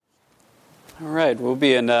All right, we'll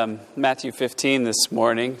be in Matthew 15 this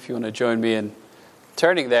morning, if you want to join me in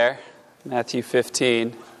turning there. Matthew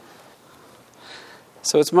 15.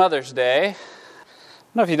 So it's Mother's Day. I don't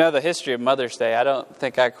know if you know the history of Mother's Day. I don't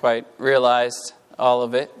think I quite realized all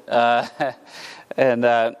of it. So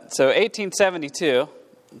 1872,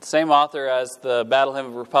 same author as the Battle Hymn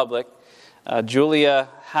of the Republic, Julia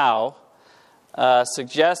Howe,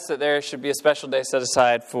 suggests that there should be a special day set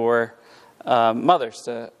aside for mothers,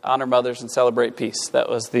 to honor mothers and celebrate peace. That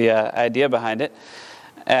was the idea behind it.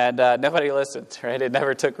 And nobody listened, right? It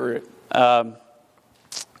never took root.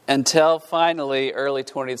 Until finally early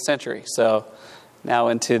 20th century. So now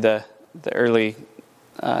into the early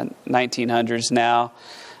 1900s now.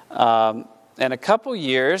 And a couple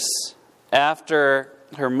years after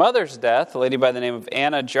her mother's death, a lady by the name of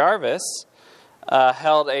Anna Jarvis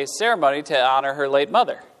held a ceremony to honor her late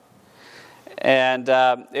mother. And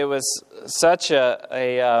it was such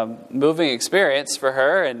a moving experience for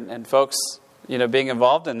her and folks, being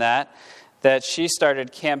involved in that she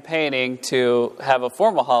started campaigning to have a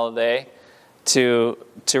formal holiday to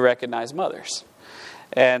recognize mothers.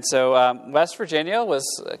 And so West Virginia was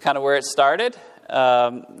kind of where it started.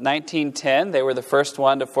 1910, they were the first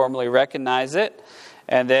one to formally recognize it.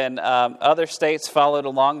 And then other states followed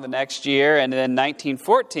along the next year. And then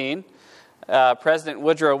 1914, President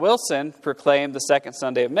Woodrow Wilson proclaimed the second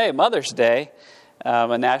Sunday of May, Mother's Day,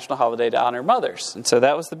 a national holiday to honor mothers. And so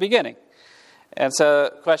that was the beginning. And so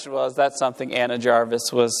the question was, is that something Anna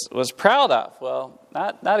Jarvis was proud of? Well,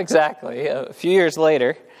 not exactly. A few years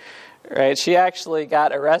later, right, she actually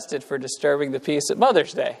got arrested for disturbing the peace at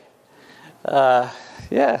Mother's Day.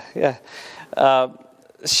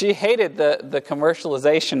 She hated the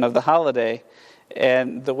commercialization of the holiday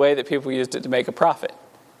and the way that people used it to make a profit.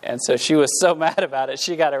 And so she was so mad about it,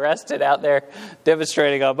 she got arrested out there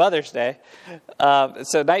demonstrating on Mother's Day. So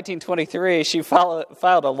in 1923, she filed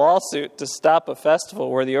a lawsuit to stop a festival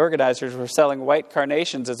where the organizers were selling white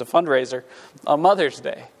carnations as a fundraiser on Mother's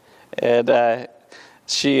Day. And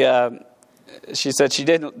she said she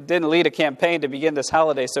didn't lead a campaign to begin this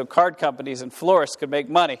holiday so card companies and florists could make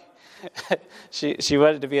money. She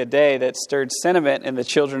wanted it to be a day that stirred sentiment in the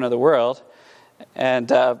children of the world. And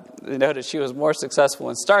they noted she was more successful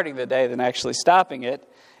in starting the day than actually stopping it.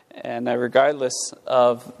 And regardless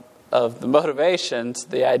of the motivations,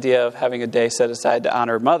 the idea of having a day set aside to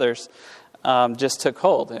honor mothers just took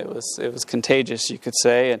hold. It was contagious, you could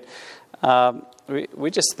say. And we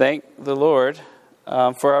just thank the Lord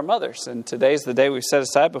for our mothers. And today's the day we've set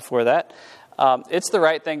aside before that. It's the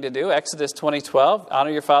right thing to do. Exodus 20:12, honor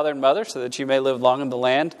your father and mother so that you may live long in the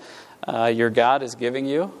land your God is giving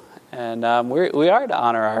you. And we are to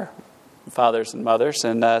honor our fathers and mothers,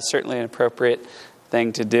 and certainly an appropriate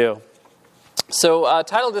thing to do. So,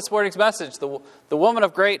 titled this morning's message, The Woman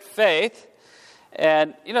of Great Faith.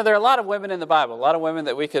 And, there are a lot of women in the Bible, a lot of women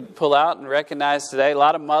that we could pull out and recognize today, a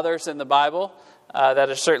lot of mothers in the Bible that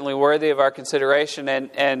are certainly worthy of our consideration.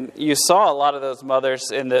 And you saw a lot of those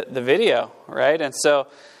mothers in the video, right? And so,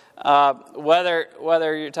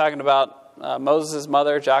 whether you're talking about Moses'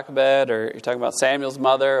 mother, Jochebed, or you're talking about Samuel's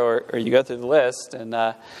mother, or you go through the list, and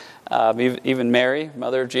even Mary,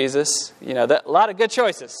 mother of Jesus, a lot of good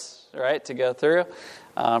choices, right, to go through.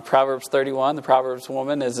 Proverbs 31, the Proverbs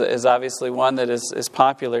woman, is obviously one that is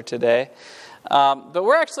popular today. But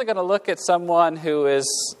we're actually going to look at someone who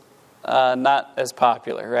is not as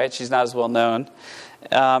popular, right? She's not as well known.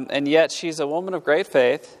 And yet she's a woman of great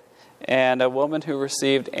faith and a woman who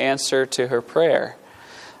received answer to her prayer.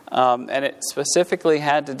 And it specifically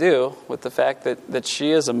had to do with the fact that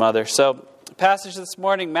she is a mother. So, passage this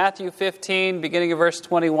morning, Matthew 15, beginning of verse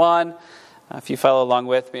 21. If you follow along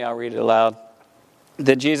with me, I'll read it aloud.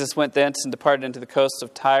 Then Jesus went thence and departed into the coasts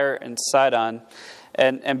of Tyre and Sidon.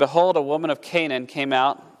 And behold, a woman of Canaan came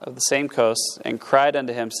out of the same coast and cried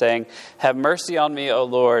unto him, saying, Have mercy on me, O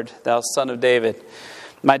Lord, thou son of David.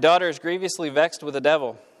 My daughter is grievously vexed with the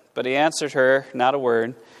devil. But he answered her not a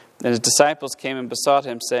word. And his disciples came and besought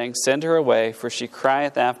him, saying, Send her away, for she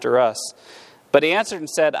crieth after us. But he answered and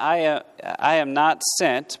said, I am not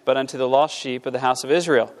sent, but unto the lost sheep of the house of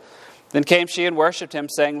Israel. Then came she and worshipped him,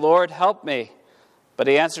 saying, Lord, help me. But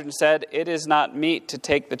he answered and said, It is not meet to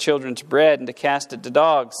take the children's bread and to cast it to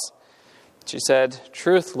dogs. She said,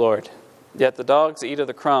 Truth, Lord, yet the dogs eat of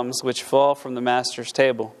the crumbs which fall from the master's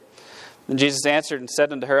table. And Jesus answered and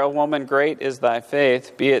said unto her, O woman, great is thy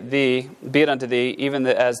faith, be it unto thee, even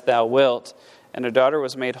as thou wilt. And her daughter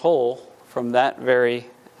was made whole from that very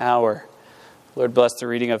hour. Lord, bless the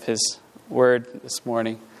reading of his word this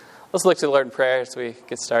morning. Let's look to the Lord in prayer as we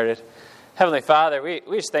get started. Heavenly Father, we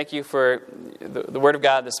just thank you for the Word of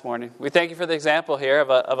God this morning. We thank you for the example here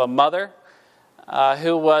of a mother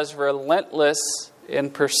who was relentless in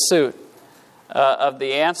pursuit of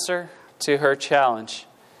the answer to her challenge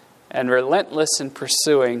and relentless in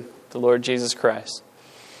pursuing the Lord Jesus Christ.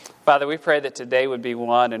 Father, we pray that today would be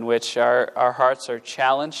one in which our hearts are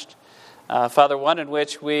challenged. Father, one in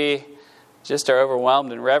which we just are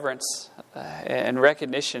overwhelmed in reverence and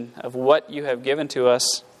recognition of what you have given to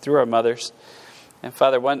us through our mothers. And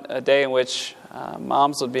Father, a day in which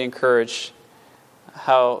moms would be encouraged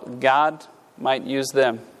how God might use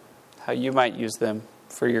them, how you might use them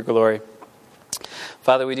for your glory.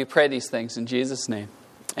 Father, we do pray these things in Jesus' name.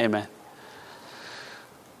 Amen.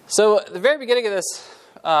 So at the very beginning of this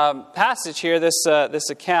passage here, this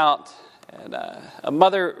account, and a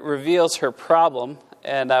mother reveals her problem,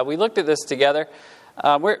 and we looked at this together.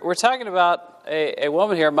 We're talking about a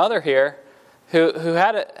woman here, a mother here, who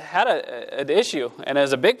had an issue, and it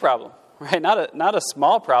was a big problem, right? Not a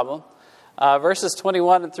small problem. Verses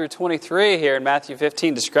 21 through 23 here in Matthew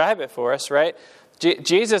 15 describe it for us, right?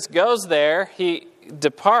 Jesus goes there. He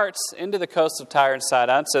departs into the coast of Tyre and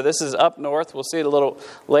Sidon. So this is up north. We'll see it a little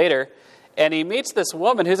later. And he meets this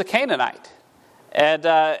woman who's a Canaanite.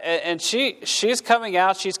 And she's coming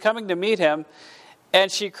out. She's coming to meet him.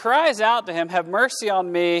 And she cries out to him, "Have mercy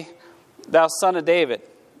on me, thou son of David."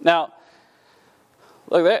 Now,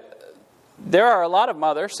 look, there are a lot of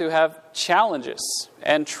mothers who have challenges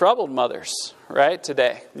and troubled mothers, right,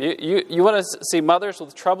 today. You want to see mothers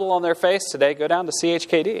with trouble on their face today, go down to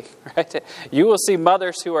CHKD, right? You will see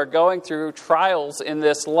mothers who are going through trials in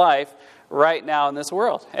this life right now in this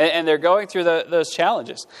world. And they're going through those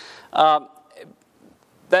challenges.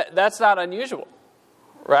 That's not unusual,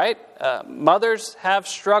 right? Mothers have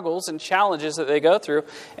struggles and challenges that they go through,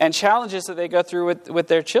 and challenges that they go through with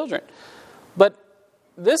their children. But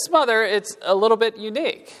this mother, it's a little bit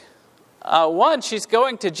unique. One, she's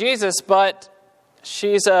going to Jesus, but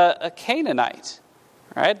she's a Canaanite,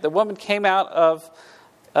 right? The woman came out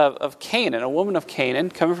of Canaan, a woman of Canaan,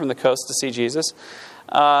 coming from the coast to see Jesus.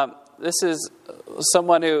 This is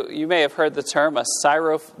someone who, you may have heard the term, the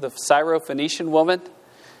Syrophoenician woman.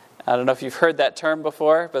 I don't know if you've heard that term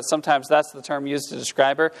before, but sometimes that's the term used to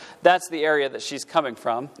describe her. That's the area that she's coming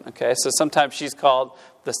from. Okay, so sometimes she's called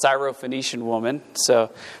the Syrophoenician woman.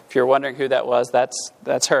 So if you're wondering who that was,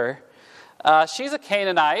 that's her. She's a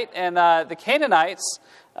Canaanite, and the Canaanites,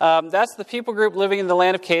 that's the people group living in the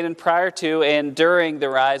land of Canaan prior to and during the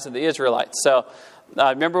rise of the Israelites. So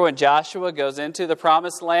remember when Joshua goes into the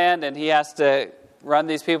promised land and he has to run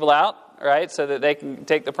these people out, right, so that they can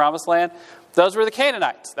take the promised land? Those were the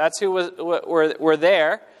Canaanites. That's who were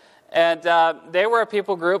there. And they were a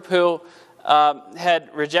people group who had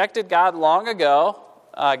rejected God long ago.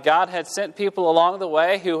 God had sent people along the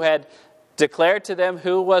way who had declared to them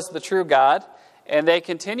who was the true God. And they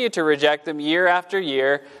continued to reject them year after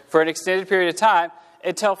year for an extended period of time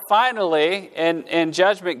until finally, in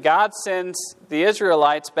judgment, God sends the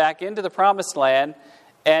Israelites back into the promised land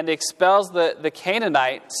and expels the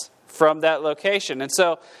Canaanites from that location. And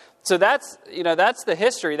so that's the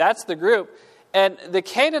history, that's the group. And the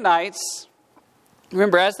Canaanites,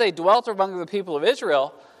 remember, as they dwelt among the people of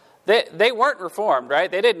Israel, they weren't reformed, right?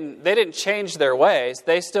 They didn't change their ways.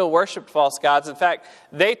 They still worshiped false gods. In fact,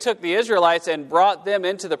 they took the Israelites and brought them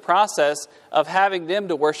into the process of having them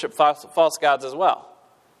to worship false gods as well.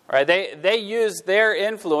 Right? They used their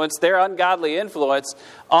influence, their ungodly influence,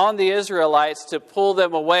 on the Israelites to pull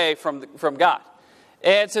them away from God.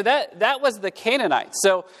 And so that was the Canaanites.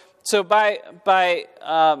 So by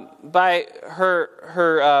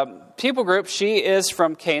her people group, she is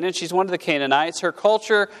from Canaan. She's one of the Canaanites. Her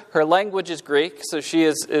culture, her language is Greek, so she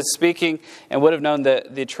is speaking and would have known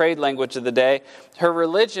the trade language of the day. Her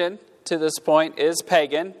religion, to this point, is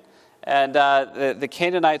pagan, and the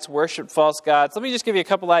Canaanites worshiped false gods. Let me just give you a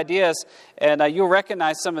couple ideas, and you'll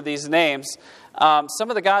recognize some of these names. Some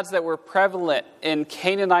of the gods that were prevalent in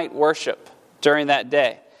Canaanite worship during that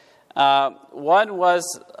day. One was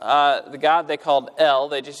the god they called El.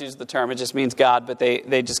 They just used the term. It just means God, but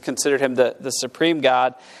they just considered him the supreme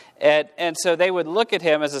God. And so they would look at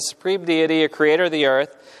him as a supreme deity, a creator of the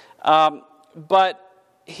earth. But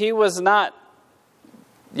he was not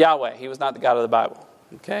Yahweh. He was not the God of the Bible.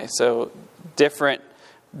 Okay, so different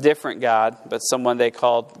God, but someone they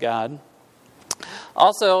called God.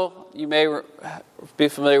 Also, you may be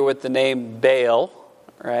familiar with the name Baal,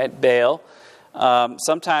 right? Baal.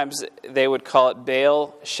 Sometimes they would call it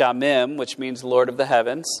Baal Shamim, which means Lord of the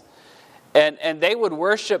Heavens. And they would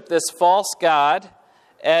worship this false god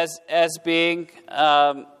as being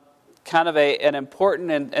kind of an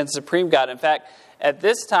important and supreme god. In fact, at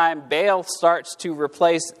this time, Baal starts to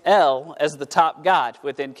replace El as the top god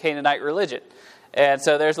within Canaanite religion. And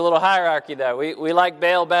so there's a little hierarchy there. We like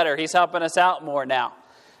Baal better. He's helping us out more now.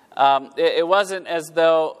 It wasn't as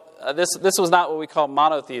though, this was not what we call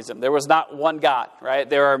monotheism. There was not one God, right?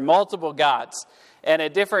 There are multiple gods. And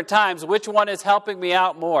at different times, which one is helping me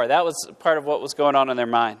out more? That was part of what was going on in their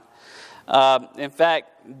mind. In fact,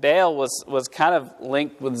 Baal was kind of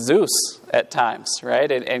linked with Zeus at times,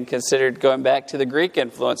 right? And considered going back to the Greek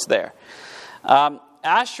influence there.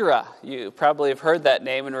 Asherah, you probably have heard that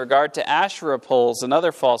name in regard to Asherah poles and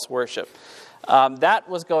other false worship. That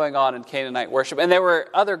was going on in Canaanite worship. And there were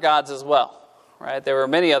other gods as well, right? There were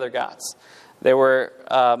many other gods. There were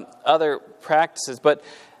other practices. But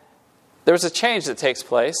there was a change that takes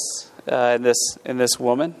place in this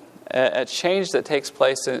woman, a change that takes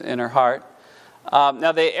place in her heart.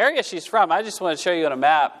 Now, the area she's from, I just want to show you on a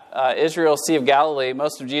map, Israel, Sea of Galilee.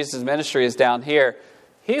 Most of Jesus' ministry is down here.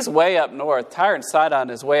 He's way up north. Tyre and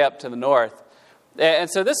Sidon is way up to the north. And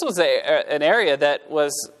so this was an area that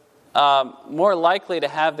was more likely to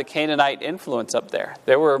have the Canaanite influence up there.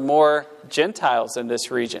 There were more Gentiles in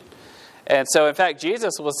this region. And so, in fact,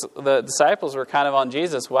 the disciples were kind of on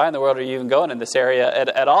Jesus. Why in the world are you even going in this area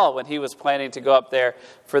at all when he was planning to go up there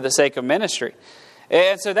for the sake of ministry?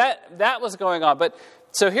 And so that was going on. But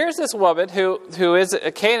so here's this woman who is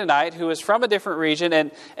a Canaanite, who is from a different region,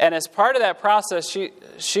 and as part of that process,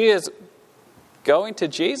 she is going to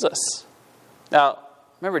Jesus. Now,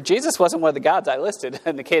 remember, Jesus wasn't one of the gods I listed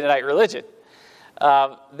in the Canaanite religion.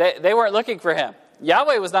 They weren't looking for him.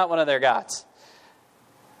 Yahweh was not one of their gods.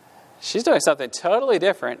 She's doing something totally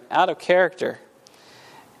different, out of character.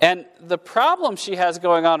 And the problem she has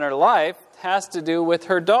going on in her life has to do with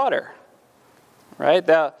her daughter. Right?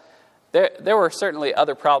 Now, there were certainly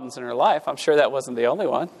other problems in her life. I'm sure that wasn't the only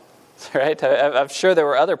one. Right? I'm sure there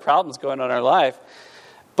were other problems going on in her life.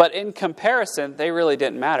 But in comparison, they really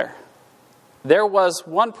didn't matter. There was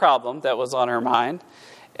one problem that was on her mind,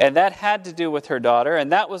 and that had to do with her daughter,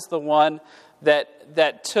 and that was the one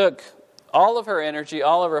that took all of her energy,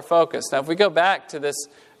 all of her focus. Now, if we go back to this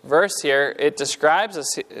verse here, it describes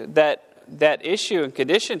that issue and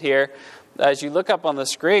condition here. As you look up on the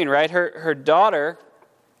screen, right, her daughter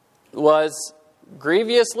was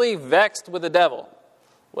grievously vexed with the devil.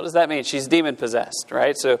 What does that mean? She's demon-possessed,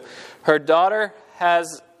 right? So her daughter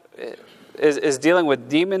is dealing with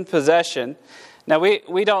demon possession. Now,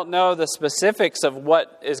 we don't know the specifics of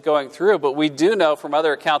what is going through, but we do know from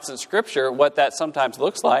other accounts in Scripture what that sometimes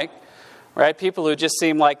looks like, right? People who just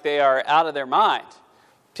seem like they are out of their mind.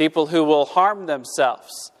 People who will harm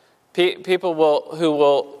themselves. People who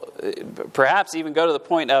will perhaps even go to the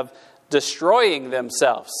point of destroying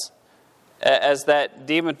themselves as that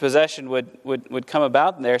demon possession would come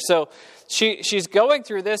about in there. So she's going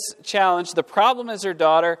through this challenge. The problem is her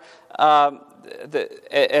daughter, and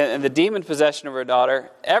the demon possession of her daughter.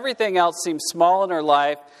 Everything else seems small in her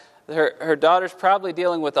life. Her daughter's probably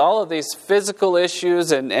dealing with all of these physical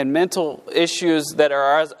issues and mental issues that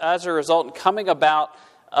are as a result coming about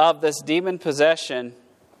of this demon possession.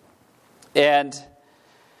 And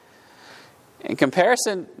in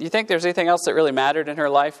comparison, you think there's anything else that really mattered in her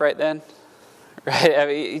life right then? Right? I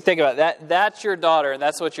mean, you think about that. That's your daughter, and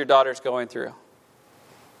that's what your daughter's going through.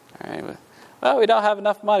 All right. Well, we don't have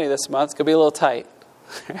enough money this month. It's going to be a little tight.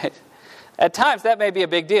 Right? At times, that may be a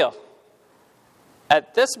big deal.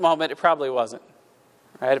 At this moment, it probably wasn't.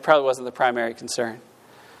 Right? It probably wasn't the primary concern.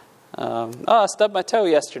 I stubbed my toe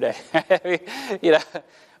yesterday. we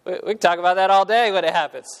can talk about that all day when it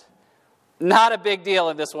happens. Not a big deal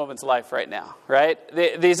in this woman's life right now, right?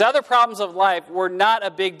 These other problems of life were not a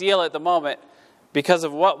big deal at the moment because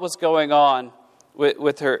of what was going on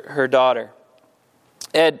with her daughter.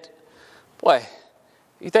 And, boy,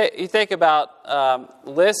 you think about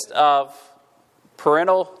list of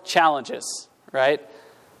parental challenges, right?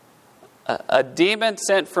 A demon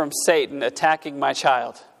sent from Satan attacking my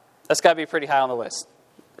child. That's got to be pretty high on the list,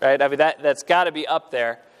 right? I mean, that's got to be up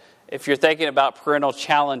there if you're thinking about parental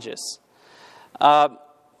challenges. And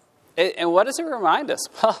what does it remind us?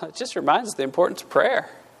 Well, it just reminds us the importance of prayer,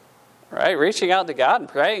 right? Reaching out to God and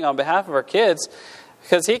praying on behalf of our kids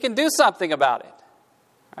because He can do something about it.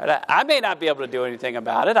 Right? I may not be able to do anything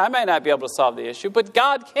about it. I may not be able to solve the issue, but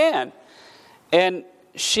God can. And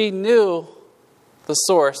she knew the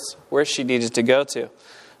source where she needed to go to.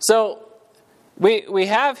 So we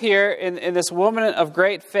have here in this woman of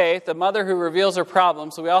great faith, a mother who reveals her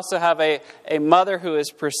problems. We also have a mother who is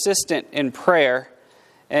persistent in prayer.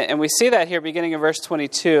 And we see that here beginning in verse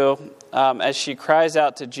 22 as she cries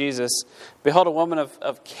out to Jesus. Behold, a woman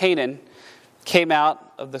of Canaan came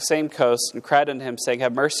out of the same coast and cried unto him, saying,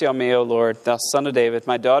 Have mercy on me, O Lord, thou son of David.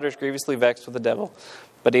 My daughter is grievously vexed with the devil.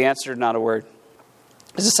 But he answered not a word.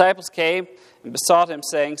 His disciples came and besought him,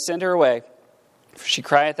 saying, Send her away, for she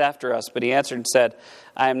crieth after us. But he answered and said,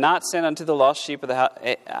 I am not sent unto the lost sheep of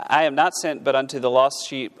the I am not sent but unto the lost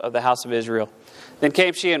sheep of the house of Israel. Then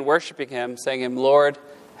came she and worshipping him, saying him, Lord,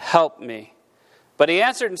 help me. But he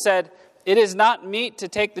answered and said, It is not meet to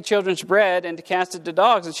take the children's bread and to cast it to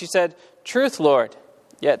dogs. And she said, Truth, Lord,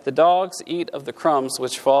 yet the dogs eat of the crumbs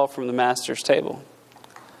which fall from the master's table.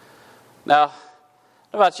 Now, I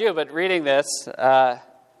don't know about you, but reading this, I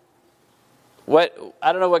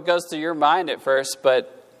don't know what goes through your mind at first,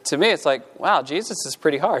 but to me it's like, wow, Jesus is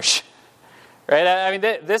pretty harsh. Right? I mean,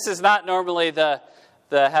 this is not normally the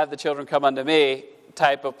have the children come unto me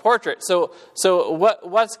type of portrait. So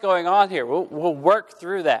what's going on here? We'll work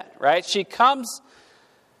through that, right? She comes,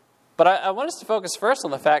 but I want us to focus first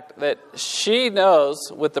on the fact that she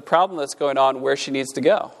knows with the problem that's going on where she needs to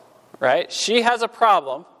go, right? She has a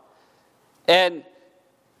problem, and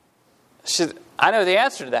I know the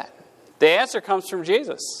answer to that. The answer comes from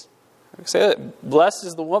Jesus. We say that blessed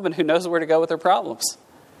is the woman who knows where to go with her problems,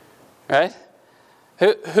 right?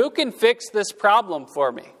 Who can fix this problem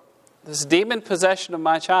for me? This demon possession of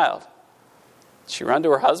my child. Did she run to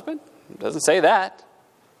her husband? It doesn't say that.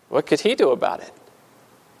 What could he do about it?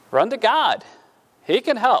 Run to God. He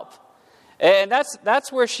can help. And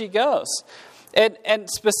that's where she goes. And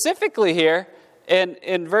specifically here,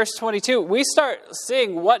 in verse 22, we start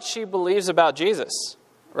seeing what she believes about Jesus.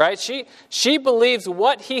 Right? She believes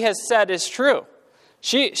what he has said is true.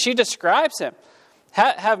 She describes him.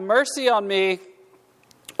 Have mercy on me,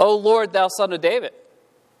 O Lord, thou son of David.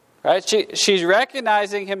 Right? She's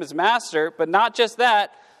recognizing him as master, but not just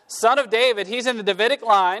that. Son of David, he's in the Davidic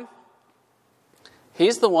line.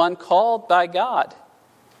 He's the one called by God.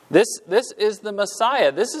 This is the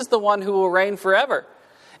Messiah. This is the one who will reign forever.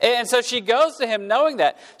 And so she goes to him knowing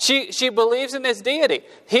that. She believes in his deity.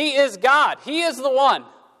 He is God. He is the one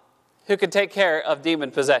who can take care of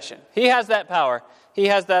demon possession. He has that power. He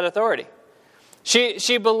has that authority.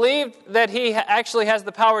 She believed that he actually has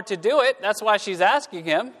the power to do it. That's why she's asking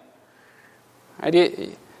him.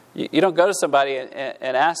 Right? You don't go to somebody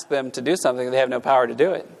and ask them to do something and they have no power to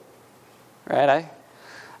do it. Right?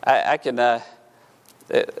 I can,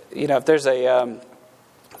 if there's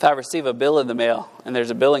if I receive a bill in the mail and there's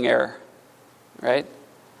a billing error, right?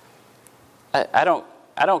 I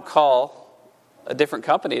don't call a different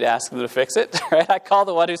company to ask them to fix it, right? I call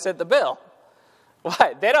the one who sent the bill.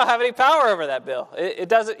 Why? They don't have any power over that bill. It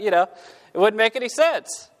doesn't, it wouldn't make any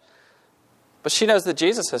sense. But she knows that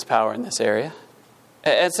Jesus has power in this area.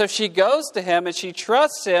 And so she goes to him and she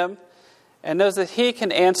trusts him and knows that he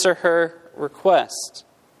can answer her request.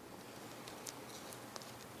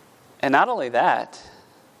 And not only that,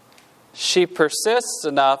 she persists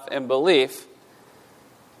enough in belief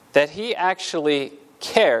that he actually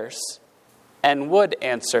cares and would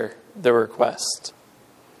answer the request.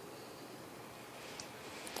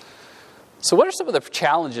 So what are some of the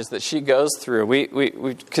challenges that she goes through?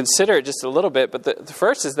 We consider it just a little bit, but the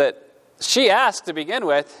first is that she asked to begin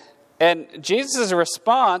with, and Jesus'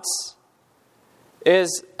 response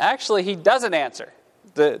is actually he doesn't answer.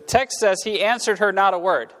 The text says he answered her not a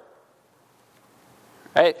word.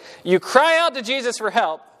 Right? You cry out to Jesus for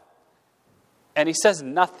help, and he says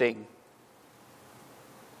nothing.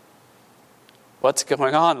 What's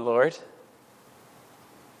going on, Lord?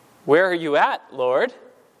 Where are you at, Lord?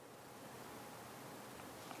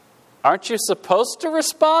 Aren't you supposed to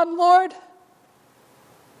respond, Lord?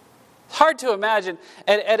 It's hard to imagine.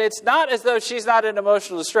 And it's not as though she's not in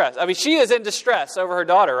emotional distress. I mean, she is in distress over her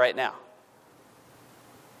daughter right now.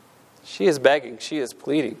 She is begging. She is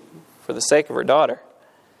pleading for the sake of her daughter.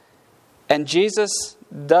 And Jesus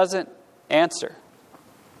doesn't answer.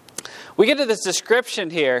 We get to this description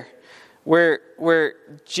here where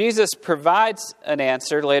Jesus provides an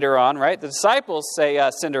answer later on, right? The disciples say,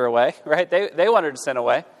 send her away, right? They want her to send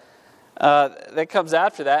away. That comes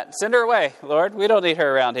after that. Send her away, Lord. We don't need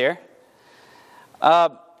her around here.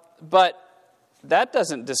 But that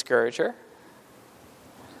doesn't discourage her.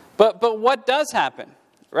 But what does happen,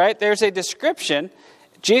 right? There's a description.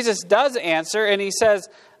 Jesus does answer, and he says,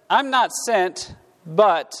 I'm not sent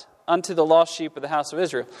but unto the lost sheep of the house of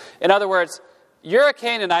Israel. In other words, you're a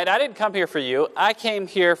Canaanite. I didn't come here for you. I came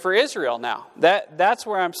here for Israel now. That's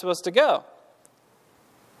where I'm supposed to go.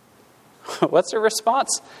 What's her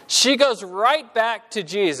response? She goes right back to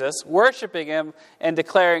Jesus, worshiping him and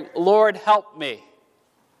declaring, Lord, help me.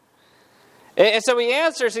 And so he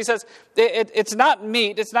answers, he says, it's not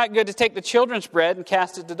meat, it's not good to take the children's bread and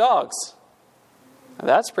cast it to dogs. Now,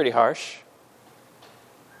 that's pretty harsh.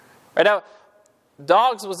 Right now,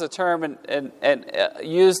 dogs was a term and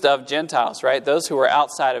used of Gentiles, right? Those who were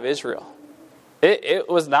outside of Israel. It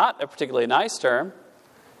was not a particularly nice term.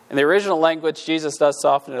 In the original language, Jesus does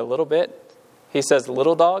soften it a little bit. He says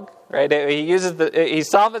little dog, right? He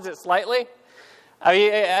softens it slightly.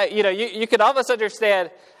 I mean, you can almost understand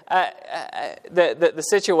the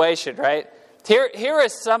situation, right? Here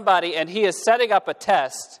is somebody, and he is setting up a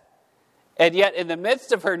test, and yet in the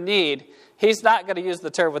midst of her need, he's not going to use the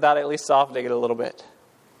term without at least softening it a little bit.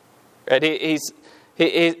 Right?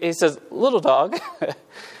 He says, little dog.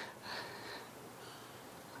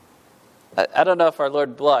 I don't know if our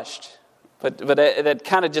Lord blushed, but that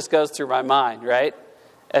kind of just goes through my mind, right?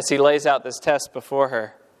 As he lays out this test before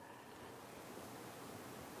her.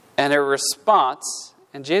 And her response,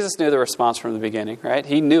 and Jesus knew the response from the beginning, right?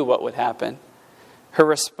 He knew what would happen. Her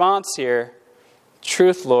response here,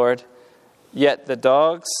 truth, Lord, yet the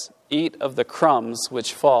dogs eat of the crumbs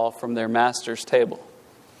which fall from their master's table.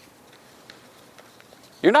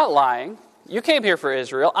 You're not lying. You came here for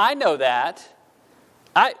Israel. I know that.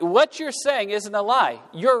 What you're saying isn't a lie.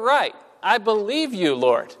 You're right. I believe you,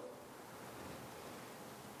 Lord.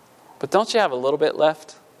 But don't you have a little bit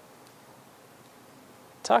left?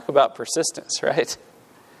 Talk about persistence, right?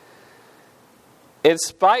 In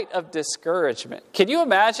spite of discouragement. Can you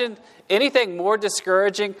imagine anything more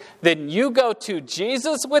discouraging than you go to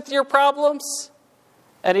Jesus with your problems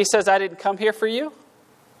and he says, I didn't come here for you.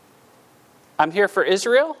 I'm here for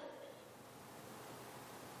Israel.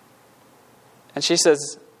 And she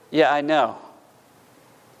says, yeah, I know.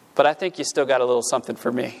 But I think you still got a little something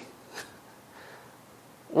for me.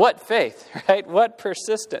 What faith, right? What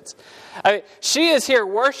persistence. I mean, she is here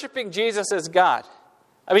worshiping Jesus as God.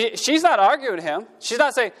 I mean, she's not arguing with him. She's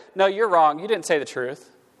not saying, no, you're wrong. You didn't say the truth.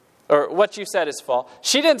 Or what you said is false.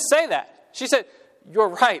 She didn't say that. She said, you're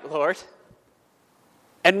right, Lord.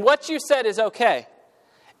 And what you said is okay.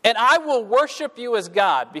 And I will worship you as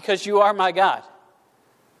God because you are my God.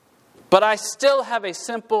 But I still have a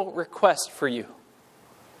simple request for you.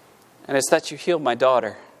 And it's that you heal my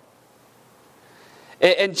daughter.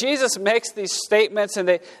 And Jesus makes these statements,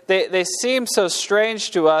 and they seem so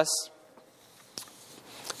strange to us.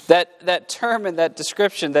 That term and that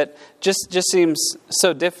description that just seems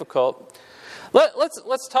so difficult.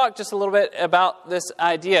 Let's talk just a little bit about this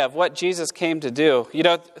idea of what Jesus came to do. You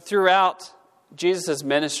know, throughout Jesus'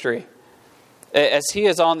 ministry, as he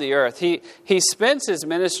is on the earth, he spends his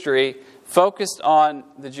ministry focused on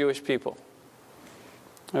the Jewish people.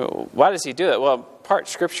 Why does he do that? Well, part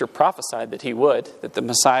Scripture prophesied that he would, that the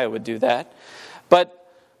Messiah would do that. But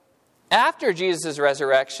after Jesus'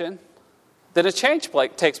 resurrection, then a change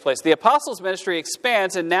takes place. The apostles' ministry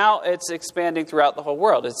expands, and now it's expanding throughout the whole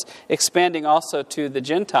world. It's expanding also to the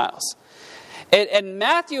Gentiles. And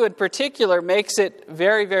Matthew in particular makes it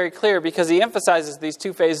very, very clear because he emphasizes these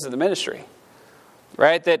two phases of the ministry.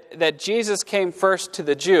 Right? That Jesus came first to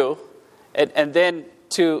the Jew and then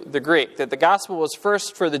to the Greek. That the gospel was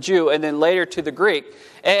first for the Jew and then later to the Greek.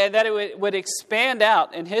 And that it would expand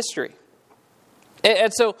out in history.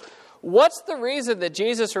 And so, what's the reason that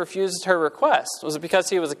Jesus refused her request? Was it because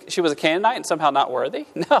she was a Canaanite and somehow not worthy?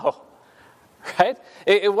 No. Right?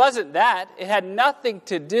 It wasn't that. It had nothing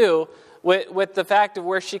to do with the fact of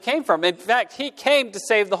where she came from. In fact, he came to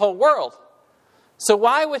save the whole world. So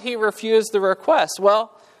why would he refuse the request?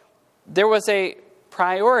 Well, there was a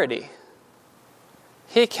priority.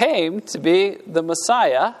 He came to be the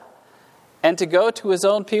Messiah and to go to his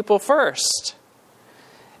own people first.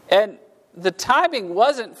 And the timing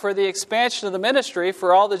wasn't for the expansion of the ministry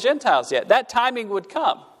for all the Gentiles yet. That timing would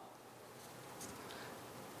come.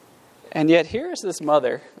 And yet here's this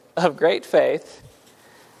mother of great faith,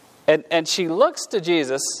 and she looks to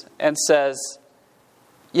Jesus and says,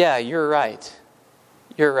 yeah, you're right.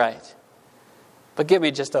 You're right. But give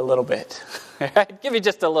me just a little bit. Right? Give me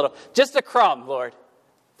just a little, just a crumb, Lord,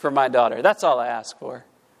 for my daughter. That's all I ask for.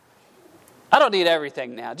 I don't need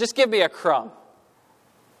everything now. Just give me a crumb.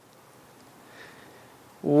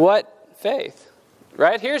 What faith,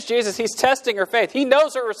 right? Here's Jesus. He's testing her faith. He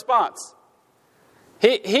knows her response.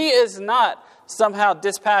 He is not somehow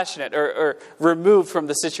dispassionate or removed from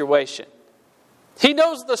the situation. He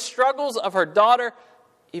knows the struggles of her daughter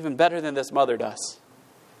even better than this mother does.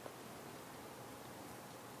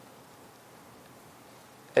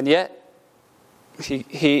 And yet,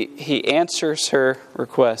 he answers her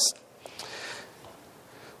request.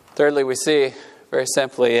 Thirdly, we see very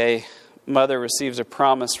simply a mother receives a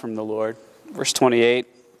promise from the Lord. Verse 28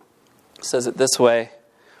 says it this way.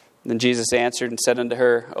 Then Jesus answered and said unto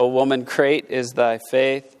her, O woman, great is thy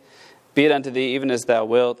faith. Be it unto thee even as thou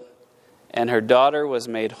wilt. And her daughter was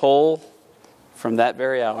made whole from that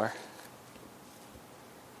very hour.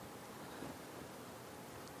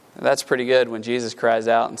 And that's pretty good when Jesus cries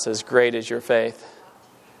out and says, "Great is your faith."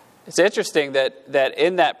 It's interesting that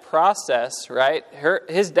in that process, right,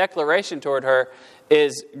 his declaration toward her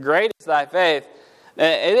is, "Great is thy faith."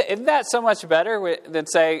 Isn't that so much better than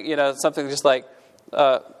saying, something just like,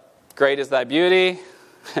 "Great is thy beauty,"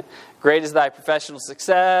 "Great is thy professional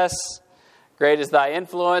success," "Great is thy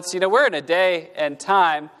influence"? We're in a day and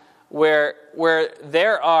time where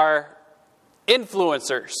there are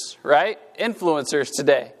influencers, right? Influencers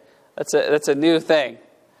today. That's a new thing.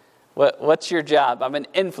 What's your job? I'm an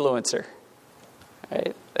influencer.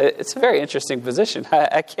 Right? It's a very interesting position.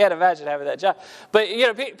 I can't imagine having that job. But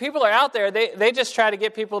people are out there. They just try to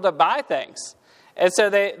get people to buy things, and so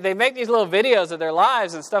they make these little videos of their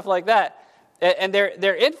lives and stuff like that. And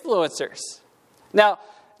they're influencers. Now,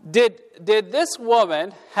 did this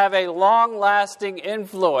woman have a long-lasting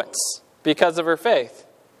influence because of her faith?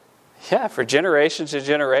 Yeah, for generations and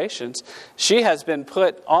generations, she has been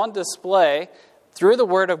put on display through the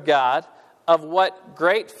Word of God of what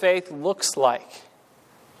great faith looks like.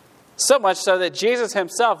 So much so that Jesus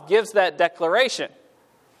himself gives that declaration.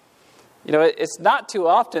 It's not too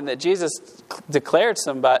often that Jesus declared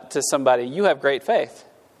to somebody, "You have great faith."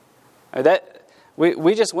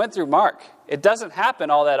 We just went through Mark. It doesn't happen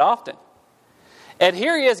all that often. And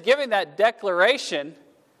here he is giving that declaration,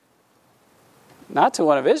 not to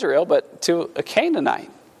one of Israel, but to a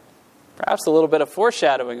Canaanite. Perhaps a little bit of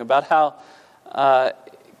foreshadowing about how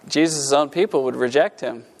Jesus' own people would reject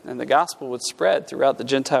him and the gospel would spread throughout the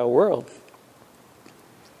Gentile world.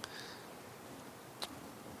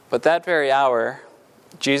 But that very hour,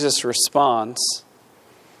 Jesus responds,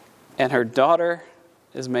 and her daughter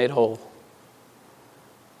is made whole.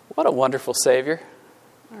 What a wonderful Savior.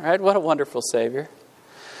 All right, what a wonderful Savior.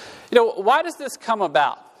 Why does this come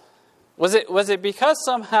about? Was it because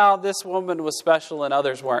somehow this woman was special and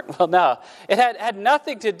others weren't? Well, no. It had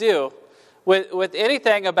nothing to do with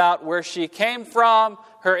anything about where she came from,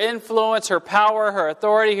 her influence, her power, her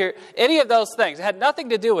authority, any of those things. It had nothing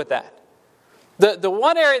to do with that. The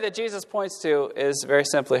one area that Jesus points to is very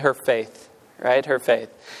simply her faith, right? Her faith.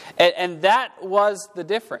 And that was the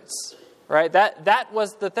difference, right? That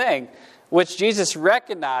was the thing which Jesus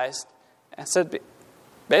recognized and said,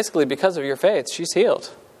 basically, because of your faith, she's healed.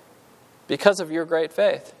 Because of your great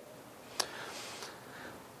faith.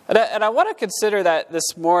 And I want to consider that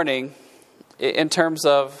this morning in terms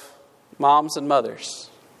of moms and mothers,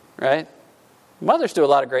 right? Mothers do a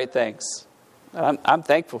lot of great things. I'm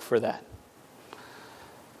thankful for that.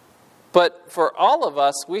 But for all of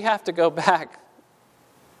us, we have to go back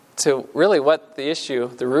to really what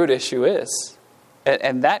the root issue is.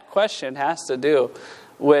 And that question has to do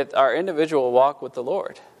with our individual walk with the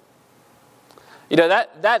Lord.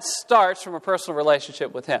 That starts from a personal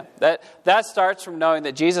relationship with Him. That starts from knowing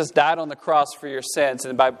that Jesus died on the cross for your sins,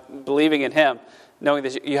 and by believing in Him, knowing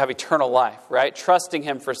that you have eternal life, right? Trusting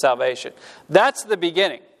Him for salvation. That's the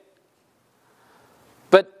beginning.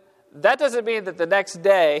 But that doesn't mean that the next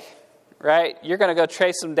day, right, you're going to go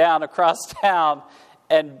chase Him down across town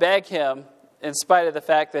and beg Him in spite of the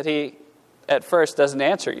fact that He, at first, doesn't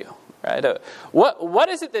answer you, right? What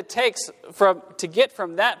is it that takes to get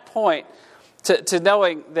from that point to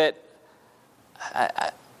knowing that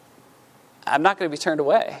I'm not going to be turned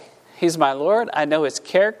away? He's my Lord. I know His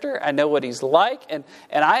character. I know what He's like. And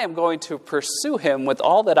I am going to pursue Him with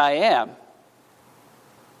all that I am.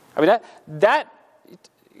 I mean, that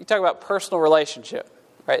you talk about personal relationship,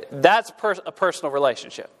 right? That's a personal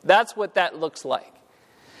relationship. That's what that looks like.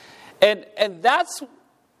 And that's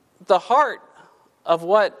the heart of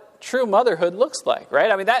what true motherhood looks like,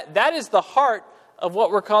 right? I mean, that is the heart of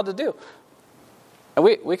what we're called to do. And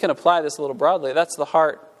we can apply this a little broadly. That's the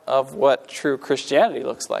heart of what true Christianity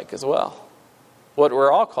looks like as well. What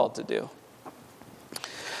we're all called to do.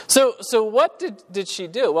 So what did she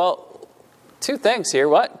do? Well, two things here.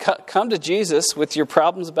 What? Come to Jesus with your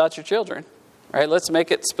problems about your children. Right? Let's make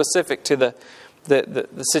it specific to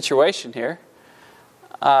the situation here.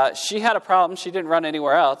 She had a problem. She didn't run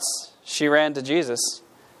anywhere else. She ran to Jesus.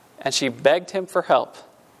 And she begged Him for help.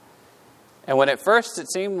 And when at first it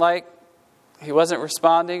seemed like He wasn't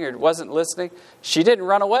responding or wasn't listening, she didn't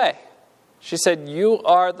run away. She said, "You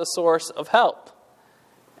are the source of help."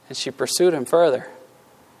 And she pursued Him further.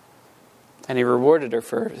 And He rewarded her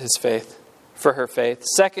for her faith.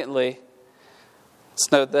 Secondly,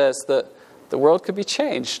 let's note this, the world could be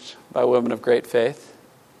changed by women of great faith.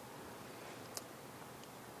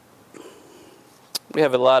 We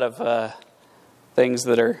have a lot of things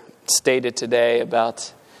that are stated today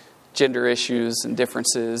about gender issues and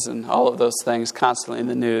differences and all of those things constantly in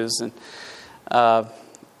the news. And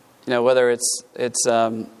whether it's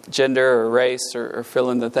gender or race or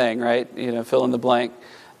fill in the thing, right? Fill in the blank.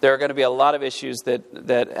 There are going to be a lot of issues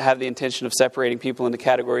that have the intention of separating people into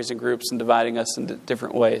categories and groups and dividing us into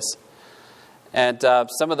different ways. And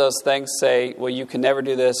some of those things say, well, you can never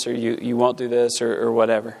do this, or you won't do this, or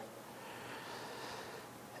whatever.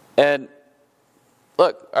 And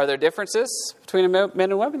look, are there differences between men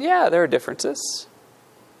and women? Yeah, there are differences.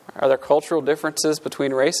 Are there cultural differences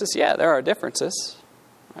between races? Yeah, there are differences.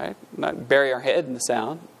 Right? Not bury our head in the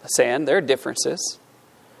sand. There are differences.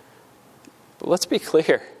 But let's be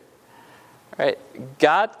clear. Right?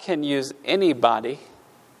 God can use anybody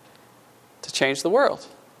to change the world.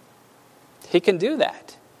 He can do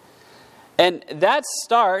that. And that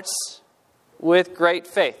starts with great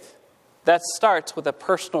faith. That starts with a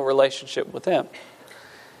personal relationship with Him.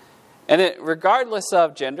 And regardless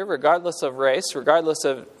of gender, regardless of race, regardless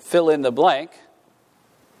of fill in the blank,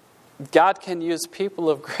 God can use people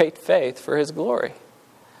of great faith for His glory.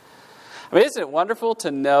 I mean, isn't it wonderful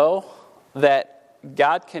to know that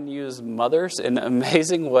God can use mothers in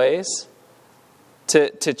amazing ways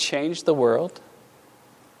to change the world?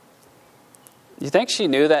 You think she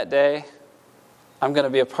knew that day, I'm going to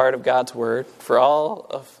be a part of God's Word for all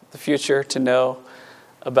of the future to know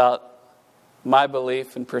about my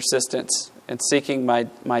belief and persistence in seeking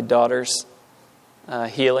my daughter's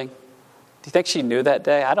healing? Do you think she knew that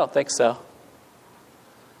day? I don't think so.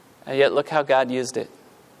 And yet look how God used it.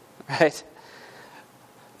 Right?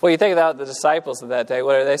 Well, you think about the disciples of that day.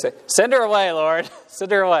 What do they say? Send her away, Lord.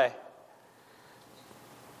 Send her away.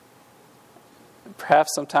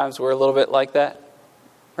 Perhaps sometimes we're a little bit like that.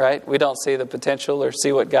 Right? We don't see the potential or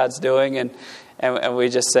see what God's doing. And we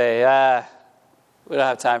just say, we don't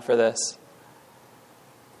have time for this.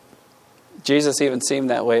 Jesus even seemed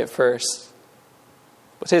that way at first.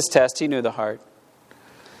 With His test, He knew the heart.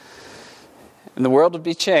 And the world would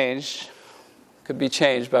be changed, could be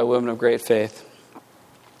changed by women of great faith.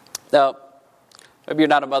 Now, maybe you're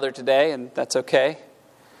not a mother today, and that's okay.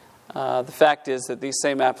 The fact is that these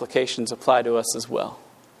same applications apply to us as well.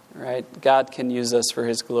 Right? God can use us for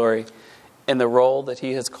His glory in the role that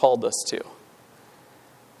He has called us to.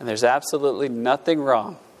 And there's absolutely nothing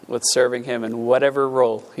wrong with serving Him in whatever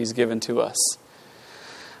role He's given to us.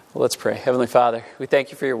 Well, let's pray. Heavenly Father, we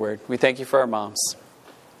thank You for Your Word. We thank You for our moms.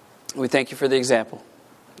 We thank You for the example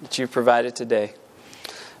that You've provided today.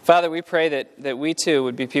 Father, we pray that we too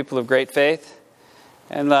would be people of great faith.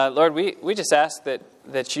 And Lord, we just ask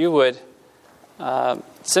that You would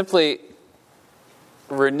simply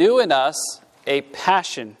renew in us a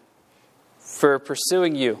passion for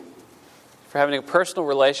pursuing You, for having a personal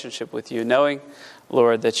relationship with You, knowing,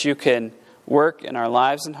 Lord, that You can work in our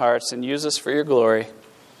lives and hearts and use us for Your glory.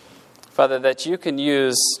 Father, that You can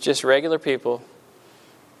use just regular people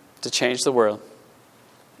to change the world.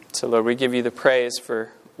 So, Lord, we give You the praise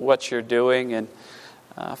for what You're doing. And,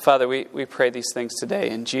 Father, we pray these things today.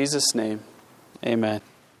 In Jesus' name, amen.